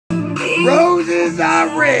Roses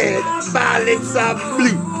are red, violets are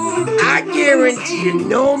blue. I guarantee you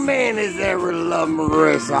no man has ever loved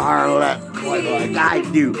Marissa Harlett quite like I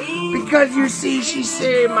do. Because you see, she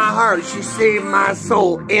saved my heart, she saved my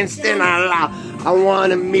soul, instant I love. I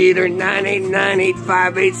wanna meet her,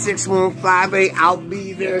 989-858-6158. I'll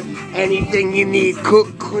be there. Anything you need,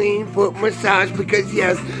 cook, clean, foot massage. Because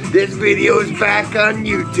yes, this video is back on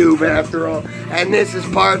YouTube after all. And this is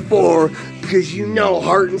part 4. Because you know,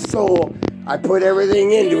 heart and soul, I put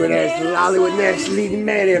everything into it as the Hollywood Next leading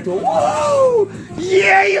man after. Whoa!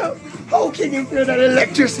 Yeah! Oh, can you feel that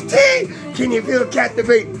electricity? Can you feel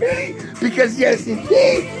captivating me? Because yes,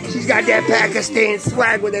 indeed, she's got that Pakistan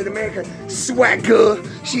swag with that American swagger.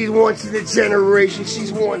 She's once in a generation.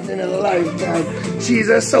 She's once in a lifetime. She's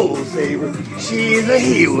a soul saver. She is a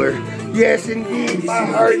healer. Yes, indeed, my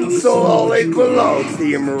heart and soul always belongs to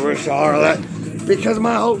you, Marissa Harlett. Because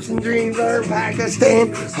my hopes and dreams are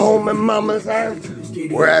Pakistan, home in mama's arms,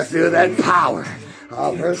 where I feel that power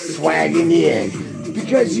of her swag in the end.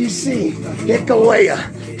 Because you see, Hikalaya,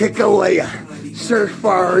 search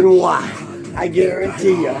far and wide. I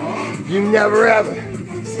guarantee you never ever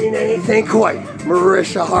seen anything quite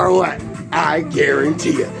Marissa Harlett. I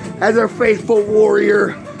guarantee you. As a faithful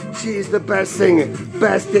warrior, she's the best singer,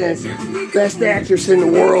 best dancer, best actress in the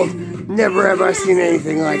world. Never have I seen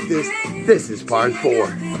anything like this. This is part 4.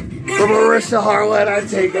 For Marissa Harlett, I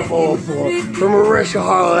take a whole 4. For Marissa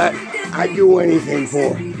Harlett, I do anything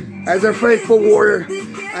for. As a faithful warrior,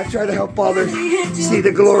 I try to help others see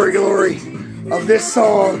the glory of this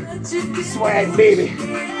song, Swag Baby.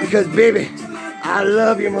 Because baby, I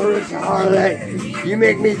love you, Marissa Harlett. You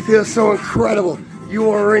make me feel so incredible.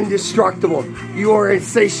 You are indestructible. You are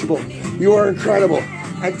insatiable. You are incredible.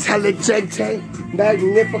 Intelligente,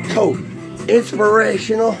 magnifico,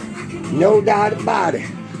 inspirational, no doubt about it.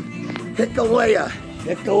 Hikalaya,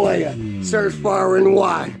 search far and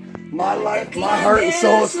wide. My life, my heart and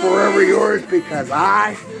soul is forever yours because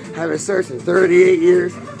I have been searching 38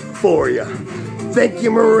 years for you. Thank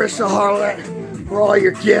you, Marissa Harlett, for all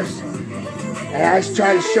your gifts. And I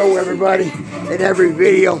try to show everybody in every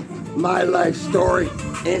video my life story.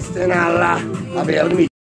 Instant Allah. I'll be able to meet you.